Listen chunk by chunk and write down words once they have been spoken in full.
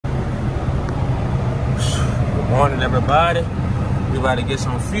Morning, everybody. We about to get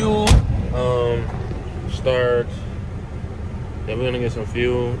some fuel. We're gonna get some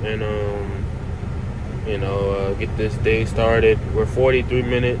fuel and get this day started. We're 43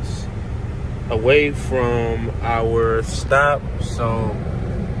 minutes away from our stop, so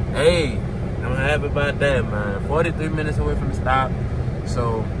hey, I'm happy about that, man. 43 minutes away from the stop,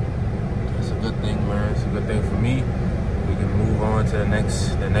 so it's a good thing, man. It's a good thing for me. We can move on to the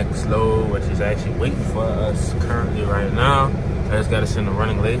next load, which is actually waiting for us currently right now. I just gotta send the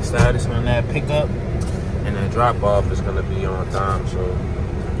running late status on that pickup, and the drop off is gonna be on time. So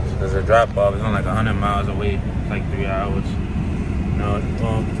there's a drop off. It's only like 100 miles away. It's like 3 hours. No,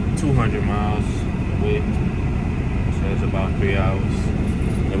 well, 200 miles away. So it's about 3 hours.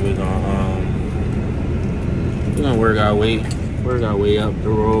 And we're gonna work our way up the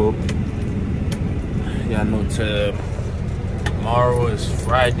road. Y'all know tomorrow is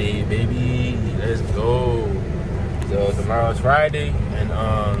Friday, baby. Let's go. So tomorrow is Friday, and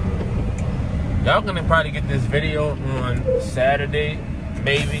y'all gonna probably get this video on Saturday,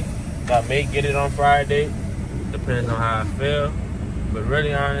 maybe. I may get it on Friday, depends on how I feel. But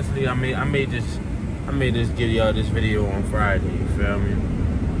really, honestly, I may just give y'all this video on Friday. You feel me?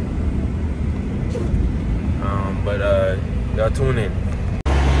 But y'all tune in.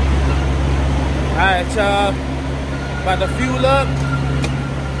 All right, y'all. About to fuel up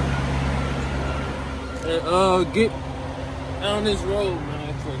and get down this road,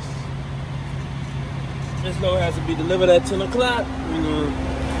 man. Cause this load has to be delivered at 10 o'clock. You know,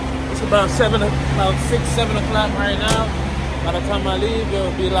 it's about 6, 7 o'clock right now. By the time I leave,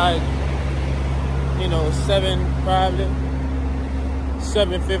 it'll be like, 7 probably,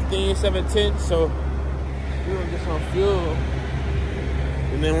 7:15, 7:10. So we're gonna get some fuel,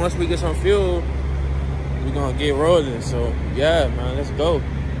 and then once we get some fuel, we're gonna get rolling. So yeah, man, let's go.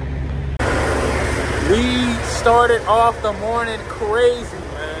 We started off the morning crazy,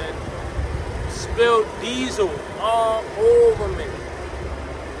 man. Spilled diesel all over me.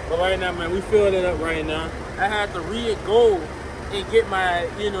 But right now, man, we filled it up right now. I had to re-go and get my,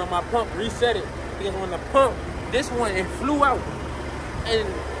 my pump reset it. Because when the pump, this one, it flew out. And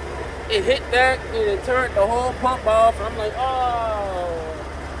it hit that and it turned the whole pump off. And I'm like, oh.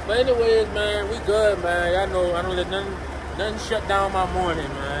 But anyways, man, we good, man. Y'all know I don't let nothing shut down my morning,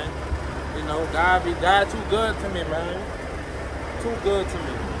 man. God too good to me, man. Too good to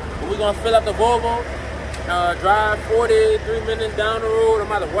me. But we gonna fill up the Volvo, drive 43 minutes down the road. I'm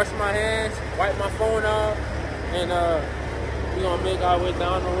about to wash my hands, wipe my phone off, and we gonna make our way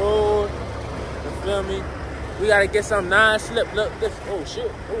down the road. You feel me? We gotta get some non-slip. Look, this. Oh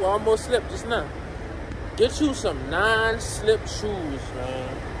shit! Oh, I almost slipped just now. Get you some non-slip shoes,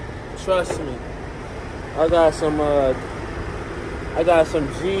 man. Trust me. I got some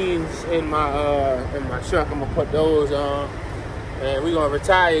jeans in my truck. I'm gonna put those on, and we gonna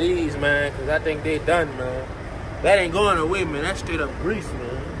retire these, man, cause I think they done, man. That ain't going away, man. That's straight up grease,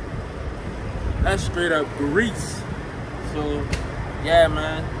 man. That's straight up grease. So yeah,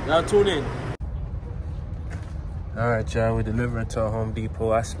 man, y'all tune in. All right, y'all, we're delivering to a Home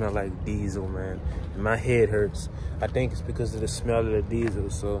Depot. I smell like diesel, man. My head hurts. I think it's because of the smell of the diesel.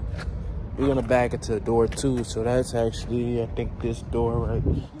 So we're gonna back it to door 2. So that's actually, I think, this door right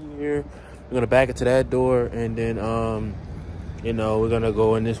here. We're gonna back it to that door, and then we're gonna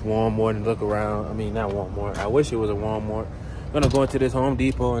go in this Walmart and look around. I mean, not Walmart. I wish it was a Walmart. We're gonna go into this Home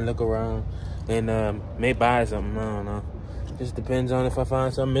Depot and look around, and may buy something. I don't know. Just depends on if I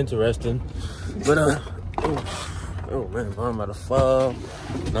find something interesting. But oh man, I'm about to fall.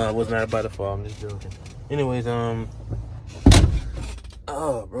 No, I was not about to fall. I'm just joking. Anyways,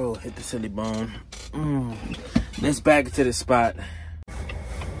 oh, bro, hit the silly bone. Let's back it to the spot.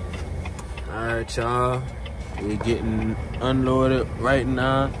 All right, y'all. We're getting unloaded right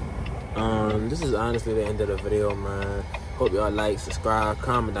now. This is honestly the end of the video, man. Hope y'all like, subscribe,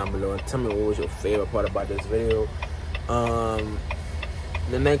 comment down below, and tell me what was your favorite part about this video.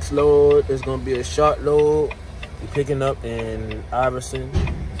 The next load is gonna be a short load. We're picking up in Iverson,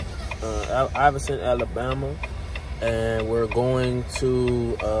 Alabama. And we're going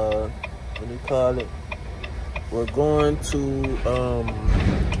to, what do you call it? We're going to,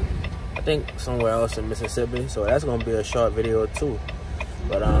 I think somewhere else in Mississippi. So that's going to be a short video too.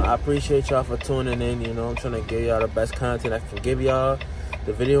 But I appreciate y'all for tuning in. I'm trying to give y'all the best content I can give y'all.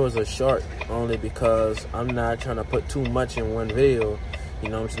 The videos are short only because I'm not trying to put too much in one video.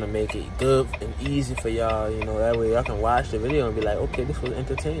 I'm trying to make it good and easy for y'all. That way y'all can watch the video and be like, okay, this was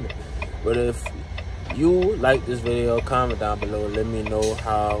entertaining. But if you like this video, comment down below. Let me know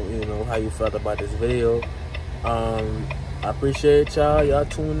how you felt about this video. I appreciate y'all. Y'all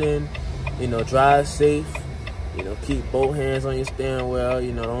tune in. Drive safe. You know, keep both hands on your steering wheel.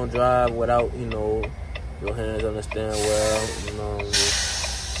 You know, don't drive without, you know, your hands on the steering wheel. You know,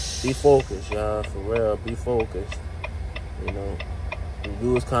 just be focused, y'all. For real, be focused. You know,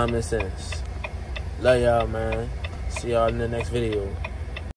 use common sense. Love y'all, man. See y'all in the next video.